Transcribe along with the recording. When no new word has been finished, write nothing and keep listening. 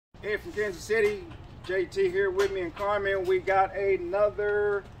Hey, from Kansas City, JT here with me and Carmen. We got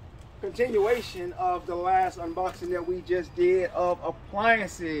another continuation of the last unboxing that we just did of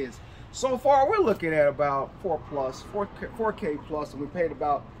appliances. So far, we're looking at about 4K plus, and we paid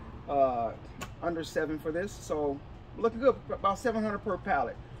about under $7 for this. So looking good, about $700 per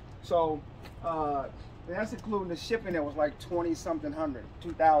pallet. So that's including the shipping that was like 20-something hundred,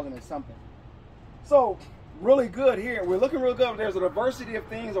 2,000 and something. So really good here. We're looking real good. There's a diversity of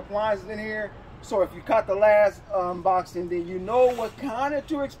things, appliances in here. So if you caught the last unboxing, then you know what kind of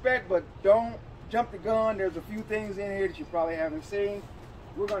to expect, but don't jump the gun. There's a few things in here that you probably haven't seen.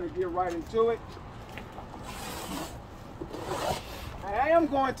 We're going to get right into it. I am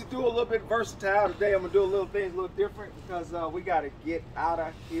going to do a little bit versatile today. I'm going to do a little things a little different because we got to get out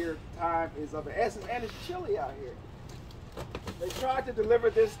of here. Time is of the essence, and it's chilly out here. They tried to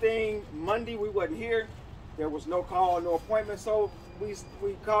deliver this thing Monday. We wasn't here. There was no call, no appointment, so we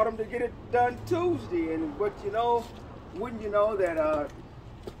called them to get it done Tuesday. And but you know, wouldn't you know that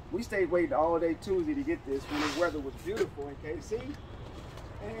we stayed waiting all day Tuesday to get this when the weather was beautiful in KC,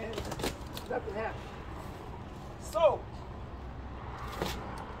 and nothing happened. So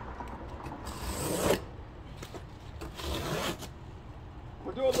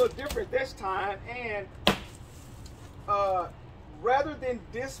we'll do a little different this time, and rather than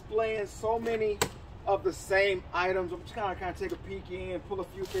displaying so many of the same items, I'm just kind of take a peek in, pull a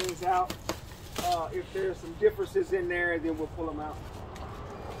few things out. If there's some differences in there, then we'll pull them out.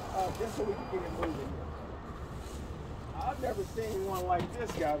 Just so we can get it moving here. I've never seen one like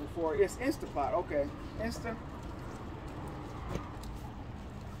this guy before. It's Instapot. Okay, Insta.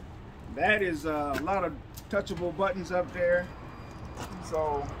 That is a lot of touchable buttons up there.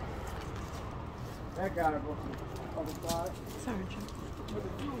 So that got to go to the other side. Sorry, Jim. There's a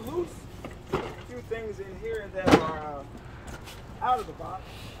few loose, a few things in here that are out of the box.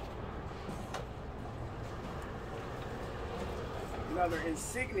 Another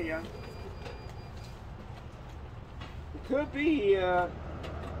insignia. It could be,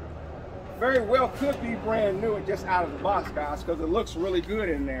 very well could be brand new and just out of the box, guys, because it looks really good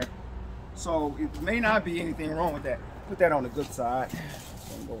in there. So it may not be anything wrong with that. Put that on the good side.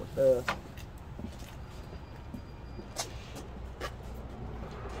 I'm gonna go with this.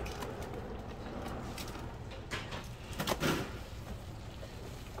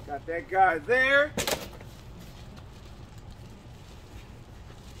 Got that guy there.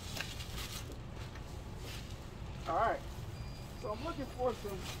 All right. So I'm looking for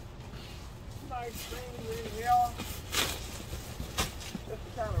some nice things in here. Just to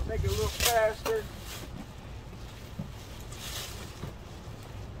kind of make it a little faster.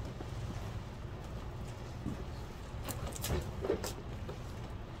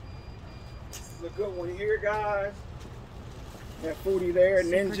 This is a good one here, guys. That Foodie there,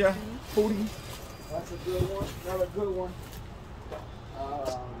 Ninja Foodie. That's a good one. Another good one.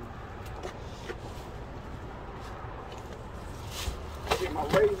 Get my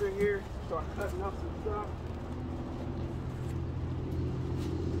razor here. Start cutting up some stuff.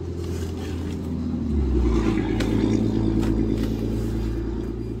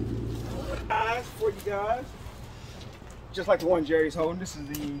 Guys, for you guys, just like the one Jerry's holding. This is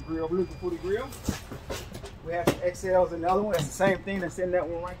the grill, Blue Foodie grill. We have some XLs in the other one. That's the same thing that's in that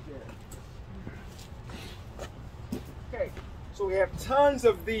one right there. Okay, so we have tons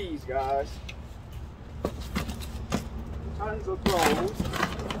of these, guys. Tons of those.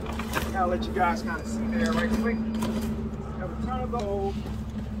 I'll let you guys kind of see there right quick. We have a ton of those.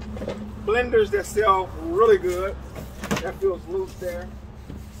 Blenders that sell really good. That feels loose there.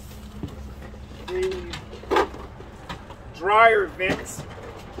 These dryer vents.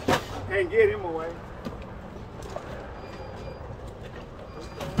 Can't get him away.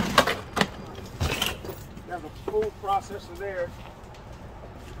 There's a food processor there.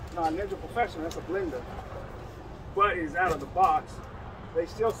 No, Ninja Professional, that's a blender. But it's out of the box. They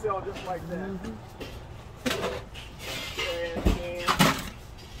still sell just like that. And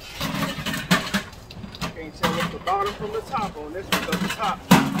can't tell what's the bottom from the top on this one, but the top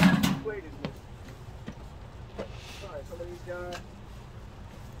plate is missing. Alright, some of these guys.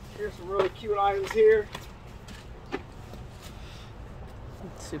 Here's some really cute items here.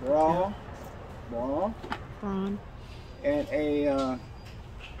 Super Brawn. And a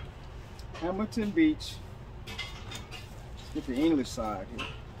Hamilton Beach. Let's get the English side here.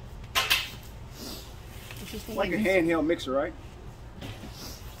 Like a handheld mixer, right?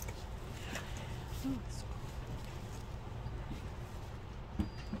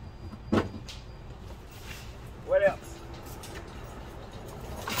 What else?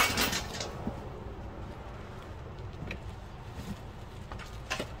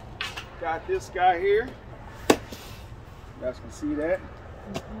 Got this guy here. You guys can see that.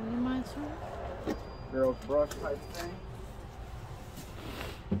 Girl's brush type thing.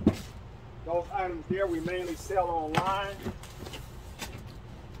 Those items there we mainly sell online.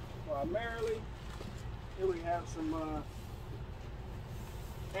 Primarily, here we have some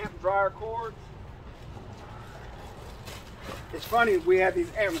amp dryer cords. It's funny, we have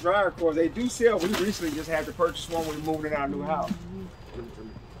these amp dryer cords. They do sell. We recently just had to purchase one when we moved in our new house. Give them to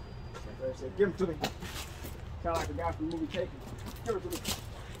me. Like I said, give them to me. Sound like the guy from the movie Taken. Give it to me.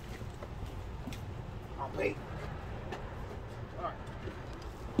 I'll wait. All right.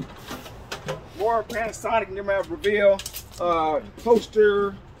 More Panasonic Nimrod Reveal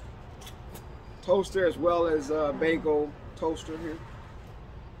toaster as well as bagel toaster here.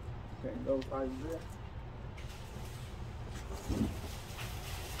 Okay, those items there.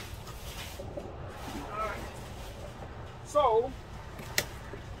 Alright. So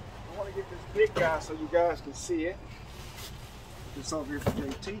I want to get this big guy so you guys can see it. This over here for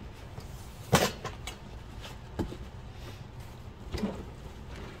JT.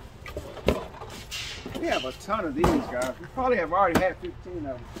 We have a ton of these, guys. We probably have already had 15 of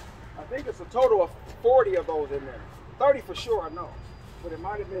them. I think it's a total of 40 of those in there. 30 for sure, I know. But it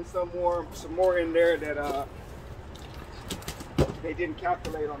might have been some more in there that they didn't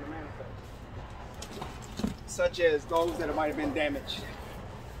calculate on the manifest. Such as those that might have been damaged.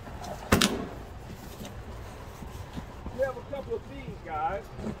 We have a couple of these, guys.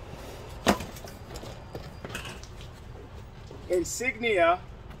 Insignia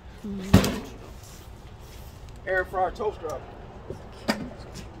air fryer toaster oven.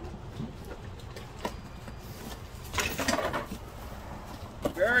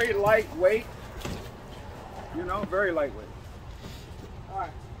 Very lightweight, you know, very lightweight. All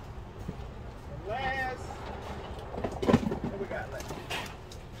right, and last, what we got left?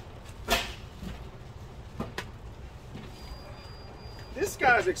 This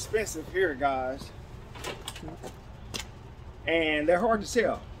guy's expensive here, guys, and they're hard to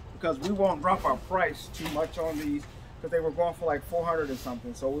sell because we won't drop our price too much on these because they were going for like 400 or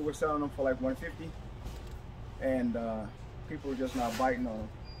something, so we were selling them for like 150, and people were just not biting on them.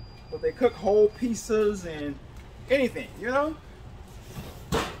 But they cook whole pieces and anything, you know?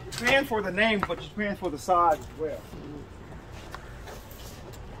 You're paying for the name, but you're paying for the size as well.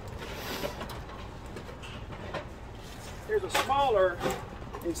 Here's a smaller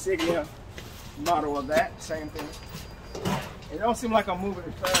Insignia model of that, same thing. It don't seem like I'm moving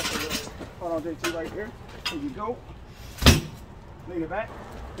it fast. Hold on, JT, right there. Here you go. Lean it back.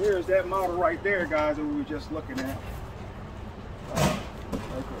 Here's that model right there, guys, that we were just looking at. Right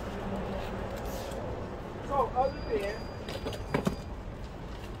there. So, other than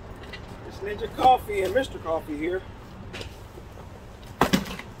this Ninja Coffee and Mr. Coffee here,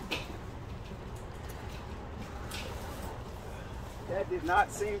 that did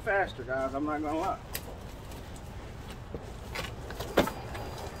not seem faster, guys. I'm not gonna lie.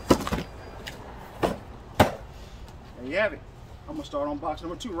 There you have it. I'm gonna start on box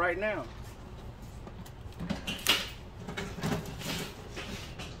number 2 right now.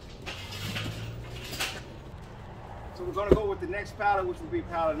 So we're gonna go with the next pallet, which will be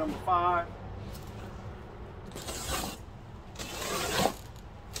pallet number 5.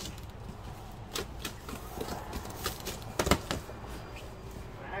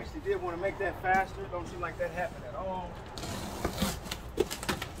 I actually did want to make that faster. Don't seem like that happened at all.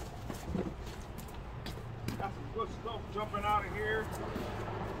 Got some good stuff jumping out of here.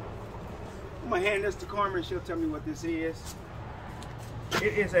 I'm gonna hand this to Carmen. She'll tell me what this is.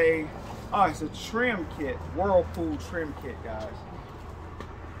 It is a, oh, it's a trim kit, Whirlpool trim kit, guys.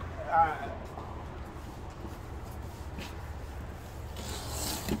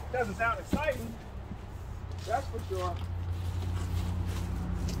 Doesn't sound exciting, that's for sure.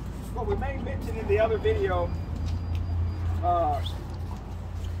 But we may mention in the other video,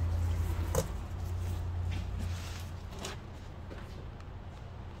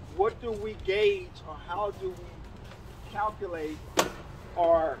 what do we gauge, or how do we calculate,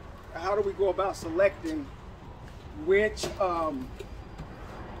 or how do we go about selecting which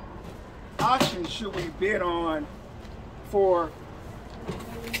option should we bid on for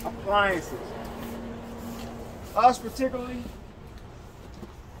appliances? Us particularly,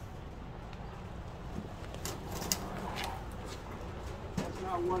 that's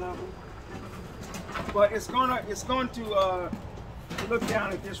not one of them, but it's going to look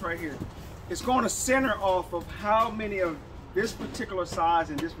down at this right here. It's going to center off of how many of this particular size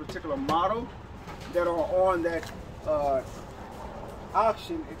and this particular model that are on that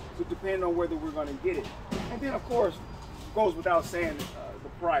option, to depend on whether we're going to get it. And then, of course, goes without saying, the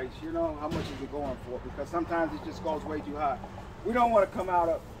price. You know, how much is it going for? Because sometimes it just goes way too high. We don't want to come out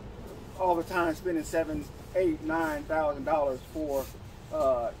of all the time spending $7,000, $8,000, $9,000 for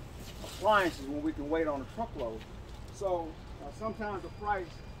appliances when we can wait on a truckload. So sometimes the price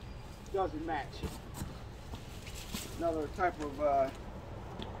doesn't match. Another type of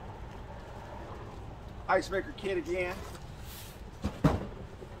ice maker kit again.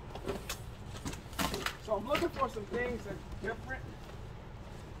 So I'm looking for some things that's different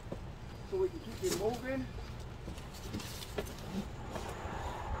so we can keep it moving.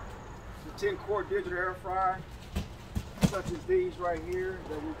 The 10-quart digital air fryer, such as these right here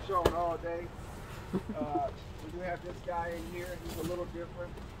that we've shown all day. We do have this guy in here. He's a little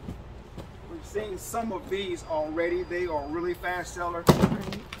different. We've seen some of these already. They are really fast sellers.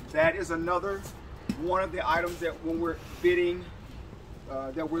 That is another one of the items that when we're bidding,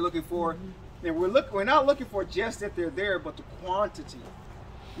 that we're looking for. And we're not looking for just that they're there, but the quantity,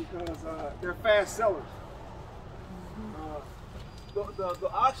 because they're fast sellers. The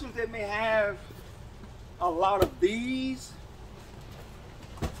auctions that may have a lot of these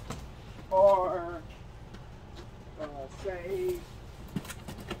are, say, get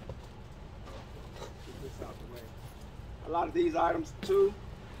this out the way. A lot of these items too.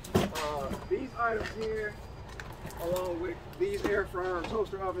 These items here, along with these air fryer and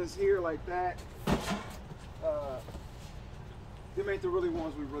toaster ovens here like that, them ain't the really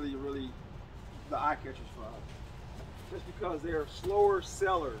ones we really the eye catchers for us. Just because they're slower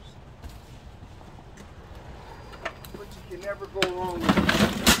sellers. But you can never go wrong with them.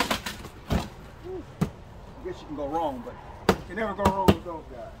 I guess you can go wrong, but you can never go wrong with those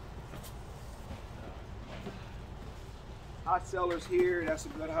guys. Hot sellers here, that's a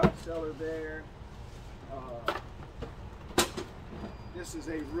good hot seller there. This is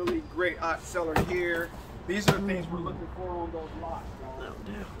a really great hot seller here. These are the things we're looking for on those lots, guys.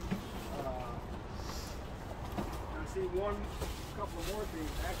 I see couple more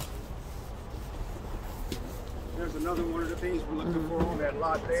things actually. There's another one of the things we're looking for on that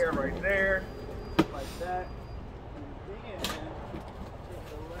lot there, right there, like that. And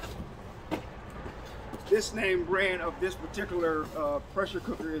then this name brand of this particular pressure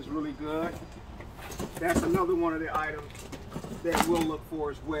cooker is really good. That's another one of the items that we'll look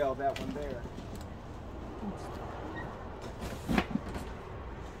for as well, that one there.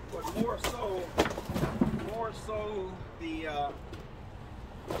 But more so the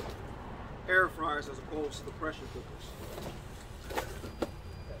air fryers as opposed to the pressure cookers.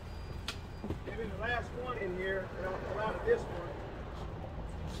 And then the last one in here, and out of this one,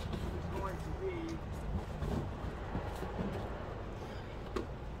 is going to be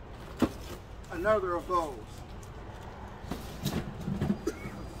another of those.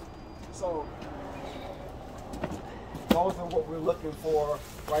 So those are what we're looking for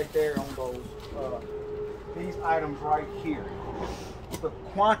right there on those these items right here. The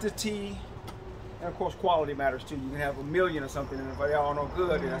quantity and of course quality matters too. You can have a million or something and if they all no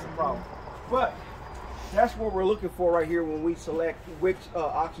good, then that's a problem. But that's what we're looking for right here when we select which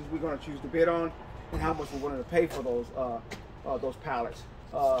auctions we're going to choose to bid on and how much we're willing to pay for those pallets.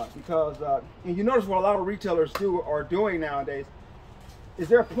 Because and you notice what a lot of retailers are doing nowadays is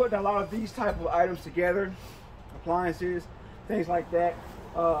they're putting a lot of these type of items together, appliances, things like that,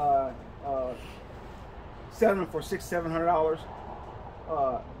 selling them for $600–700,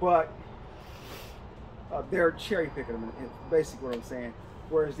 but they're cherry picking them. Is basically what I'm saying.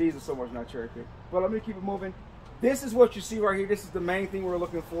 Whereas these are so much not cherry picked. But let me keep it moving. This is what you see right here. This is the main thing we're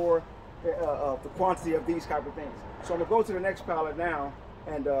looking for, the quantity of these type of things. So I'm gonna go to the next pallet now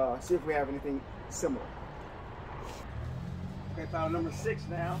and see if we have anything similar. Okay, pallet number 6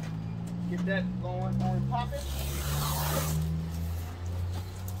 now. Get that going on and pop it.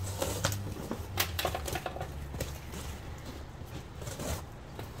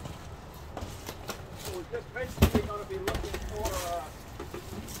 So we're just basically going to be looking for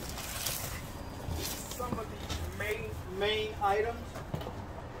some of the main items.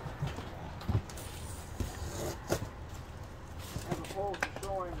 As opposed to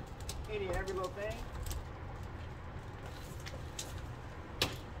showing any and every little thing.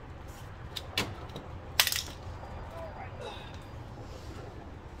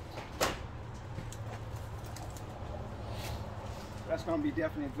 That's going to be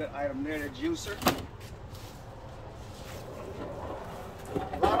definitely a good item there, the juicer.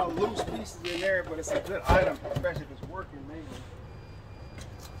 A lot of loose pieces in there, but it's a good item, especially if it's working maybe.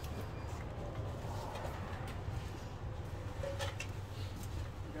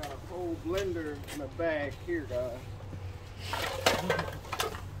 We got a whole blender in a bag here, guys.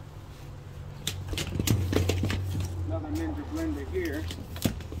 Another Ninja blender here.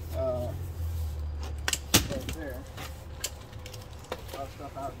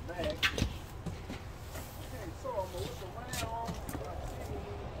 out of the bag. Okay, so I'm gonna look around.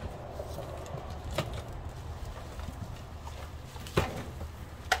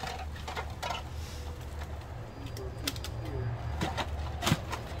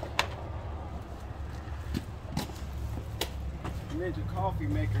 Ninja coffee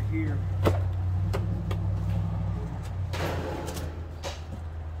maker here.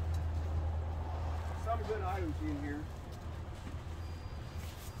 Some good items in here.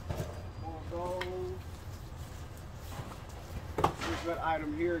 More gold. This good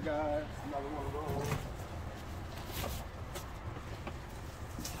item here, guys. Another one of those.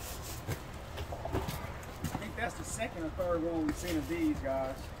 I think that's the second or third one we've seen of these,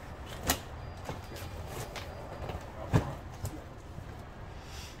 guys.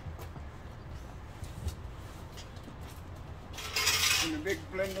 And the big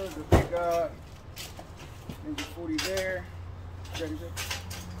blender, the big Ninja 40 there. Ready, Jake?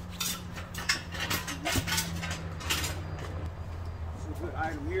 It's a good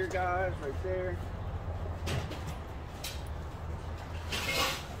item here, guys, right there.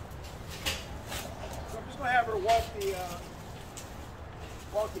 So I'm just gonna have her walk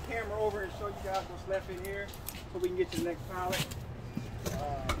the camera over and show you guys what's left in here, so we can get to the next pallet.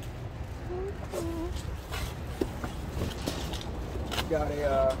 Got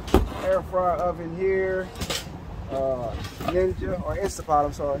a air fryer oven here, Ninja or Instapot,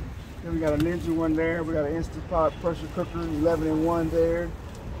 I'm sorry. Then we got a Ninja one there. We got an Instapot pressure cooker, 11-in-1 there.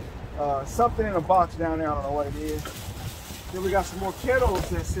 Something in a box down there, I don't know what it is. Then we got some more kettles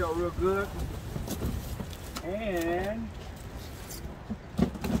that sell real good. And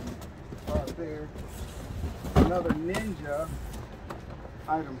right there, another Ninja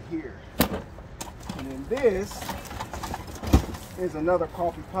item here. And then this is another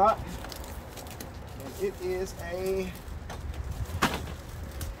coffee pot, and it is a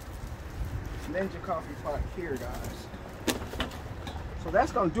Ninja coffee pot here, guys. So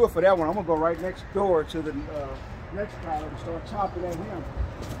that's gonna do it for that one. I'm gonna go right next door to the next pallet and start chopping at him.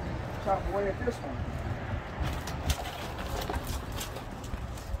 Chop away at this one.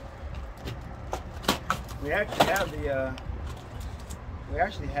 We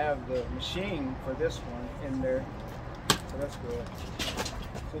actually have the machine for this one in there. So that's good.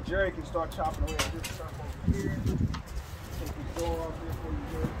 So Jerry can start chopping away at this stuff over here. Take the door off here for you,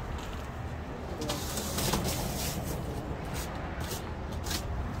 Jerry.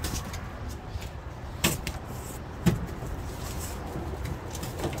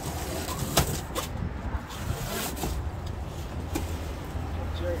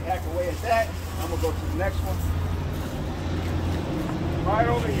 Jerry hack away at that. I'm gonna go to the next one. Right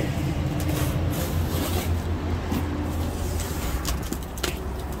over here.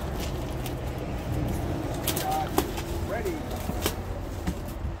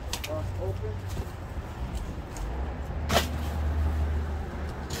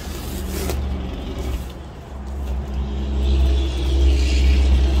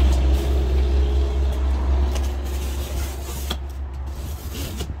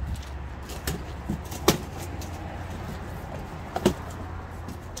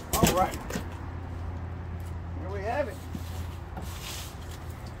 Right. Here we have it. I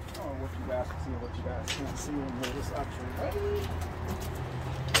don't know what you guys can see and what you guys can't see in here. This actually ready.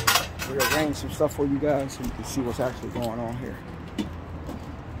 Rearrange some stuff for you guys so you can see what's actually going on here.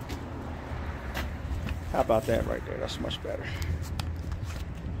 How about that right there? That's much better.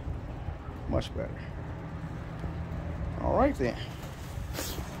 Much better. All right then.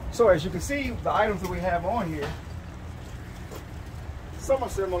 So as you can see, the items that we have on here, some are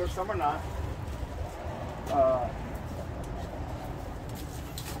similar, some are not.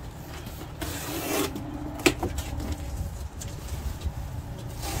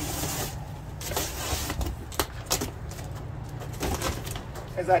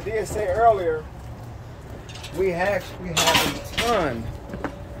 As I did say earlier, we actually have a ton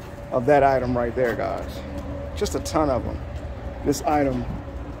of that item right there, guys. Just a ton of them. This item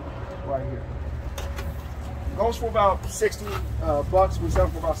right here. Goes for about 60 bucks. We sell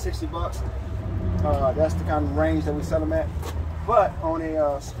them for about 60 bucks. That's the kind of range that we sell them at. But on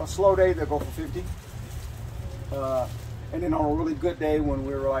a slow day, they'll go for 50. And then on a really good day, when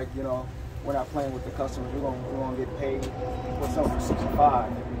we're like, you know, we're not playing with the customers, we're gonna get paid for something for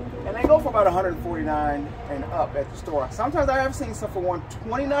 65. And they go for about 149 and up at the store. Sometimes I have seen stuff for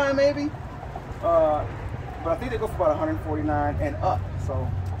 129 maybe. But I think they go for about 149 and up. So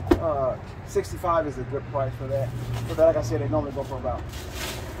 65 is a good price for that. But like I said, they normally go for about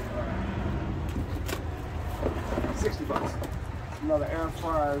 60 bucks. Another air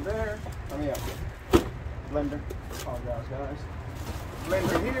fryer there. Let me have blender. Apologize, guys.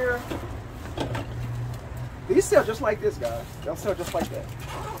 blender here. These sell just like this, guys. They'll sell just like that.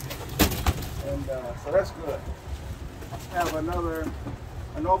 And so that's good. Have an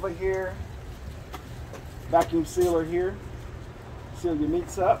over here, vacuum sealer here. Seal your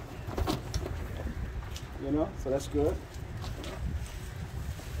meats up. You know, so that's good.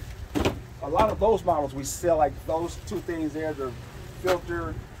 A lot of those models we sell like those two things there, the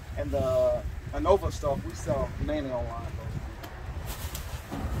filter and the ANOVA stuff, we sell mainly online.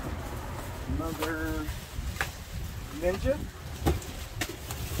 Another Ninja.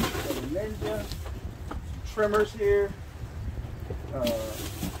 Another Ninja. Trimmers here. Alright,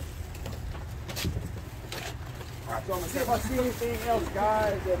 so I'm gonna see if I see anything else,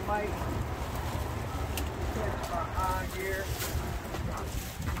 guys, that might catch my eye here.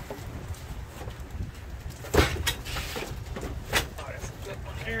 Oh, that's a good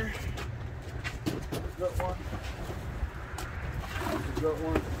one there. Good one. That's a good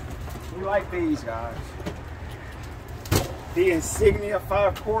one. We like these, guys. The Insignia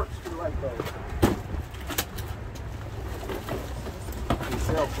 5 quarts, we like those. They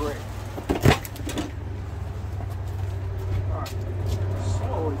sell great. Alright,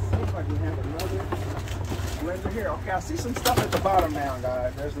 so it seems like we have another blender here. Okay, I see some stuff at the bottom now,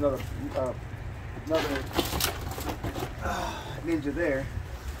 guys. There's another Ninja there.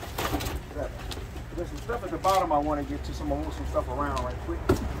 There's some stuff at the bottom I want to get to, so I'm going to move some stuff around right quick.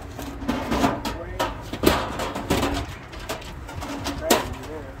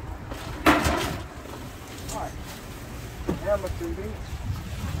 Alright, Hamilton Beach.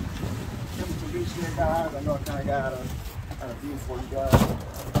 Hamilton Beach here, guys. I know I kind of got a view for you guys.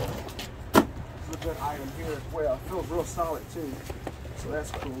 It's a good item here as well. It feels real solid too, so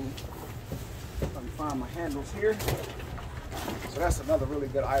that's cool. Let me find my handles here. So that's another really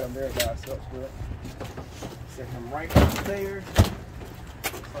good item there, guys. So that's good. Set him right up there. So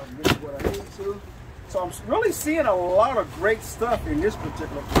I can get what I need to. So I'm really seeing a lot of great stuff in this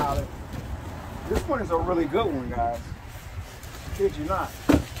particular pallet. This one is a really good one, guys. Kid you not.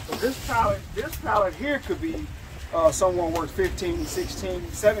 So this pallet here could be someone worth $1,500, $1,600,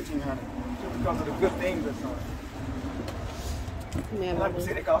 $1,700 just because of the good things that's on it. Man, like we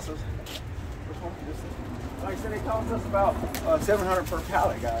said, it costs us. Which one? Like I said, it costs us about $700 per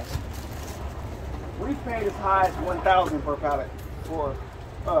pallet, guys. We've paid as high as $1,000 per pallet for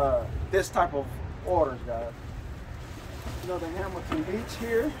this type of orders, guys. Another Hamilton Beach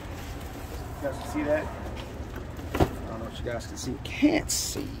here. You guys can see that? I don't know if you guys can see. Can't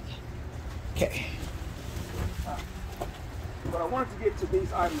see. Okay. But I wanted to get to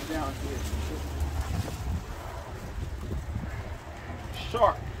these items down here.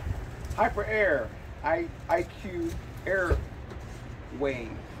 Shark Hyper Air IQ Air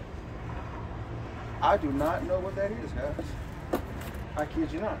Wave. I do not know what that is, guys. I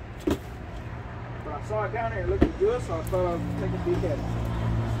kid you not. But I saw it down there looking good, so I thought I'd take a peek at it.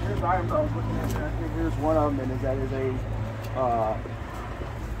 Here's the items I was looking at there. I think here's one of them, and that is a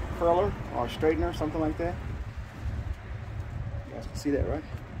curler or straightener, something like that. You guys can see that, right?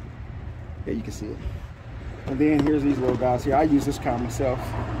 Yeah, you can see it. And then here's these little guys here. I use this kind myself.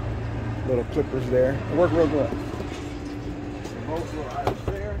 Little clippers there. They work real good. So both little items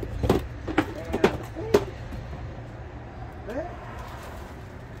there. And that.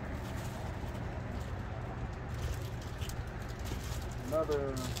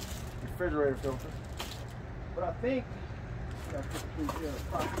 Another refrigerator filter. But I think I got to put the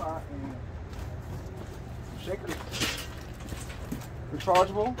crock pot and some shakers.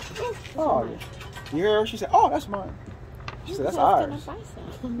 Rechargeable. Oh, yeah. You hear her? She said, "Oh, that's mine." She said, "That's ours."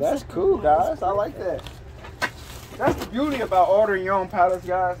 That's cool, guys. I like that. That's the beauty about ordering your own pallets,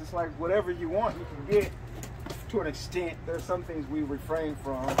 guys. It's like whatever you want, you can get to an extent. There's some things we refrain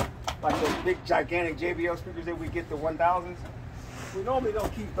from, like those big, gigantic JBL speakers that we get, the 1000s. We normally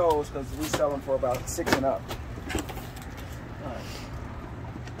don't keep those because we sell them for about $6 and up. All right.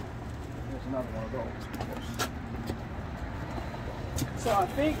 Here's another one of those. So I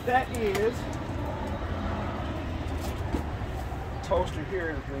think that is toaster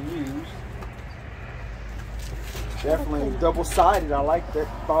here has been used. Definitely double-sided. I like that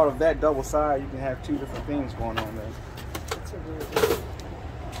thought of that double-sided. You can have two different things going on there.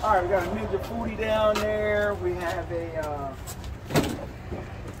 All right, we got a Ninja Foodie down there. We have a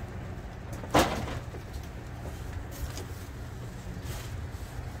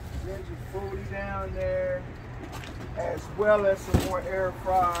Ninja Foodie down there, as well as some more air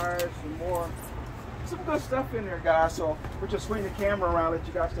fryers, some good stuff in there, guys. So we'll just swing the camera around, let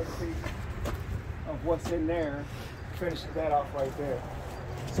you guys take a peek of what's in there. Finish that off right there.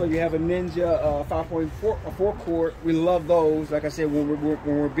 So you have a Ninja 5.4 quart. We love those. Like I said, when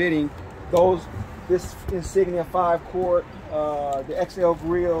we're bidding, those, this Insignia 5 quart, the XL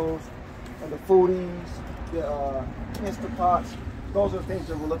grills, the foodies, the Instapots. Those are the things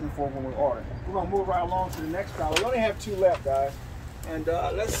that we're looking for when we order. We're gonna move right along to the next pallet. We only have 2 left, guys, and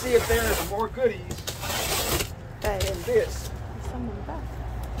let's see if there's more goodies than this. Some on the back.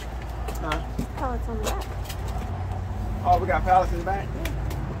 Huh? Pallets on the back. Oh, we got pallets in the back. Yeah.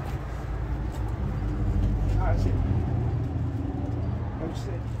 All right, see. Let me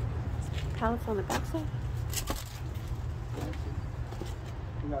see. Pallets on the back side.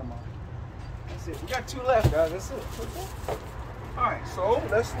 We got them all. That's it. We got 2 left, guys. That's it. Okay. All right, so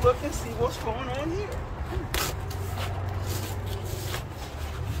let's look and see what's going on here.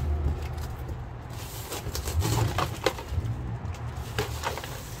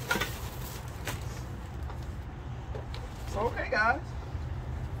 So, okay, guys.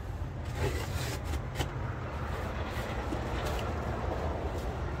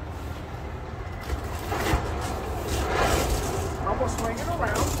 I'm gonna swing it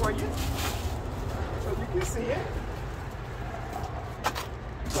around for you so you can see it.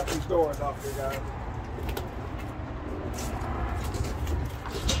 Shut these doors off here, guys.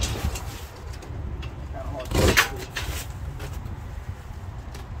 Kind of hard to see.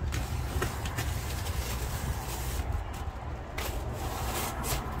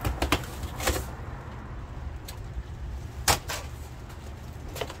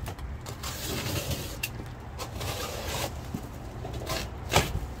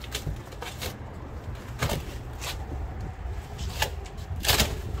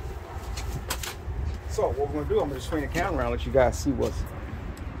 So what we're gonna do, I'm gonna swing the camera around, let you guys see what's,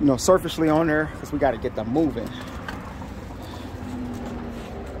 you know, surfacely on there, because we got to get them moving.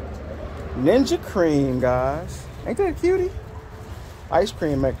 Ninja cream, guys. Ain't that a cutie? Ice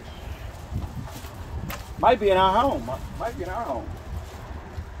cream maker. Might be in our home. Might be in our home.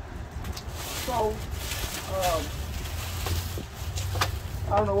 So,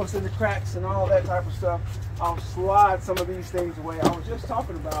 I don't know what's in the cracks and all that type of stuff. I'll slide some of these things away. I was just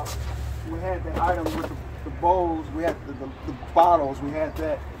talking about, we had that item with the bowls, we had the bottles, we had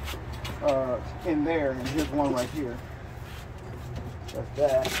that in there, and here's one right here. That's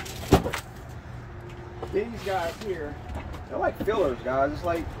that. These guys here, they're like fillers, guys. It's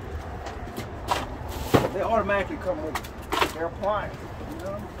like they automatically come with their appliance, you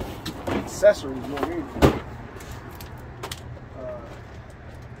know? Accessories more than anything.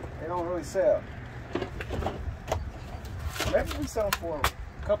 They don't really sell. Maybe we sell them for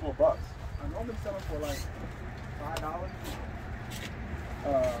a couple of bucks. I normally sell them for like $5.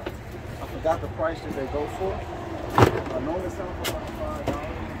 I forgot the price that they go for. I normally sell them for like $5.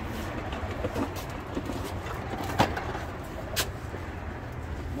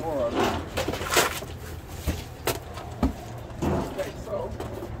 More of it. Okay, so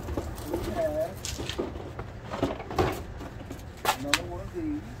we have another one of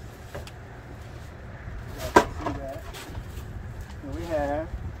these. You can see that. And we have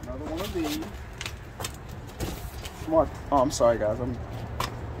another one of these. Smart. Oh, I'm sorry, guys. I'm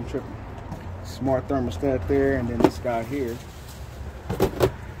tripping. Smart thermostat there, and then this guy here.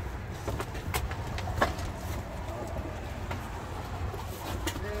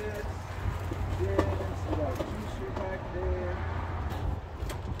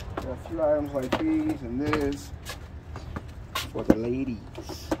 A few items like these and this for the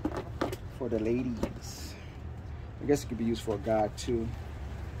ladies. For the ladies. I guess it could be used for a guy too.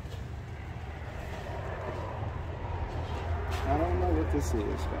 I don't know what this is,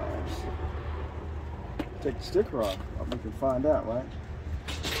 guys. Take the sticker off. We can find out, right?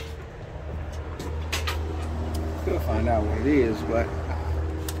 Could find out what it is, but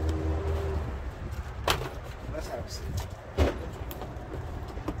let's have a see.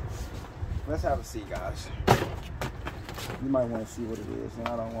 Let's have a see, guys. You might want to see what it is, and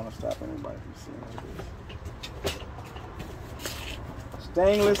I don't want to stop anybody from seeing what it is.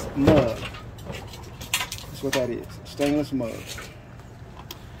 Stainless mug. That's what that is. Stainless mug.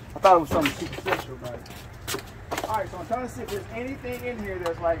 I thought it was something superficial, but alright, so I'm trying to see if there's anything in here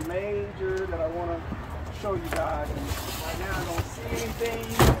that's like major that I want to show you guys. And right now I don't see anything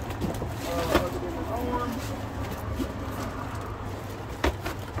other than the norm.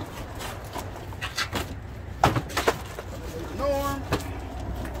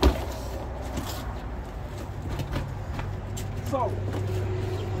 So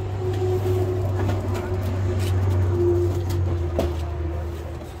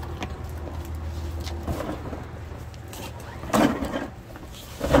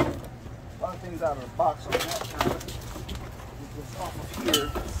out of the box on that counter. Get this off of here.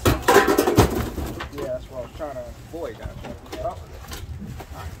 boy got that up with it.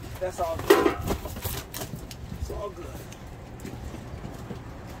 All right, that's all good. It's all good.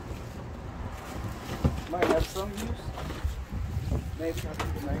 Might have some use. Maybe I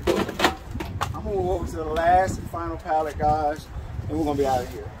think it may. I'm gonna move over to the last and final pallet, guys, and we're gonna be out of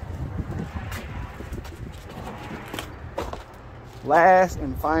here. Last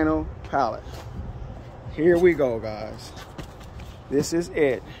and final pallet. Here we go, guys. This is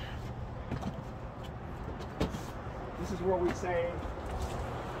it. This is where we say,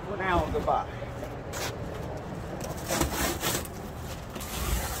 well, now goodbye.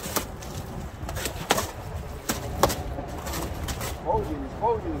 Folding.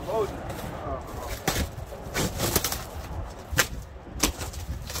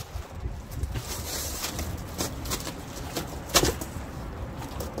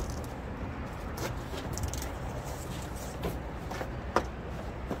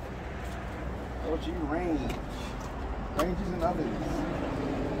 OG ranges and others.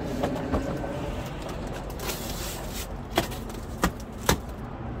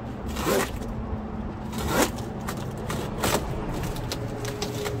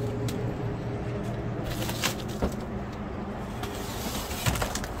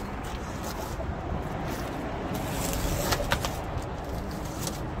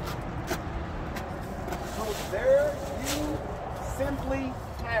 There you simply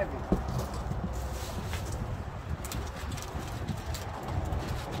have it.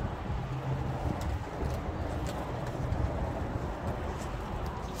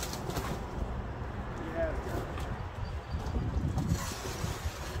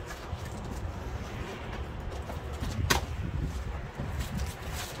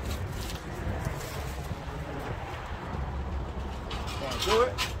 Can't do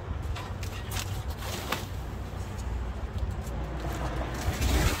it.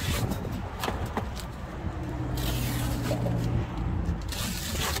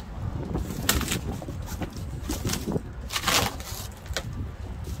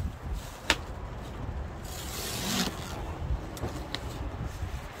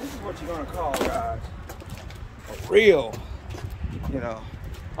 What you're gonna call, guys, a real,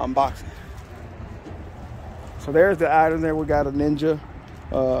 unboxing. So there's the item there. We got a Ninja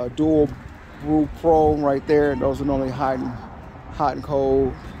dual brew pro right there. Those are normally hot and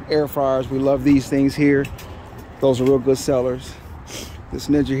cold air fryers. We love these things here. Those are real good sellers. This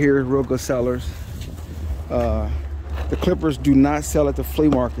Ninja here is real good sellers. The clippers do not sell at the flea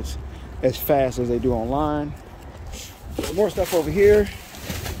markets as fast as they do online. More stuff over here.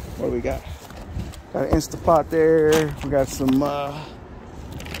 What do we got? Got an Instapot there. We got some a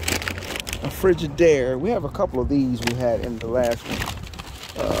Frigidaire. We have a couple of these we had in the last one.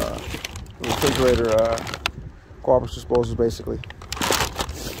 Refrigerator garbage disposals, basically.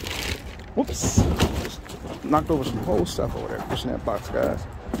 Whoops! Just knocked over some whole stuff over there, pushing that box, guys.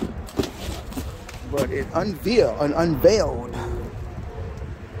 But it unveiled.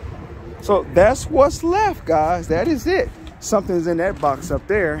 So that's what's left, guys. That is it. Something's in that box up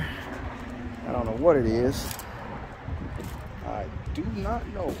there. I don't know what it is. I do not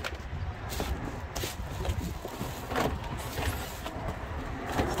know.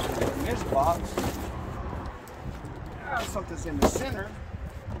 In this box, something's in the center,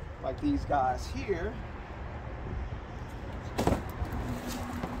 like these guys here. Got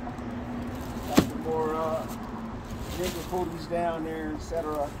some more Ninja hoodies down there,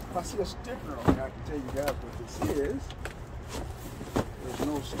 etc. If I see a sticker on it, I can tell you guys what this is. There's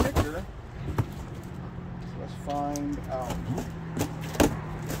no sticker. Let's find out.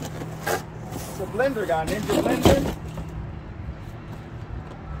 It's a blender guy, Ninja blender.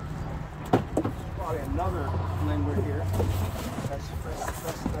 Probably another blender here.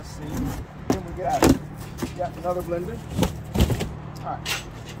 Let's see. Then we got another blender. All right,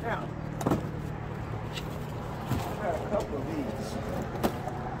 now I got a couple of these.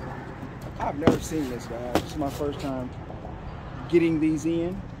 I've never seen this, guys. This is my first time getting these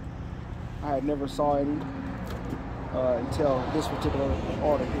in. I had never saw any until this particular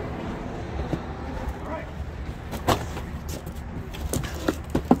order here. All right.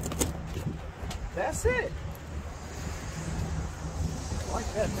 That's it. I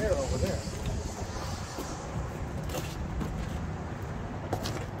like that there over there.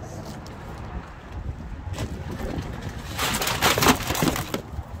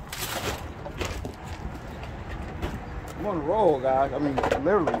 I'm on a roll, guys. I mean,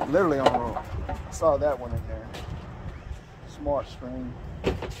 literally on a roll. I saw that one in there. Smart screen. I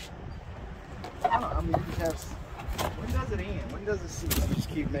don't know, I mean, you just have. When does it end? When does it cease? You just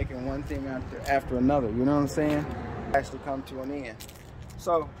keep making one thing after another. You know what I'm saying? Actually come to an end.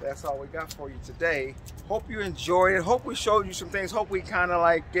 So that's all we got for you today. Hope you enjoyed it. Hope we showed you some things. Hope we kind of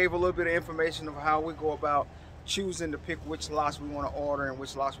like gave a little bit of information of how we go about choosing to pick which lots we want to order and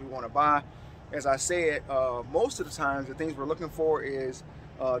which lots we want to buy. As I said, most of the times the things we're looking for is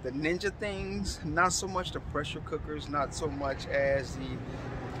the Ninja things, not so much the pressure cookers, not so much as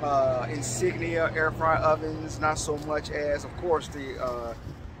the Insignia air fry ovens, not so much as, of course, the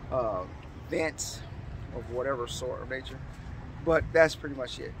vents of whatever sort of nature. But that's pretty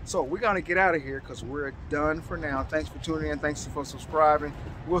much it. So we're gonna get out of here because we're done for now. Thanks for tuning in. Thanks for subscribing.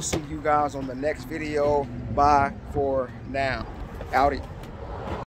 We'll see you guys on the next video. Bye for now. Outie.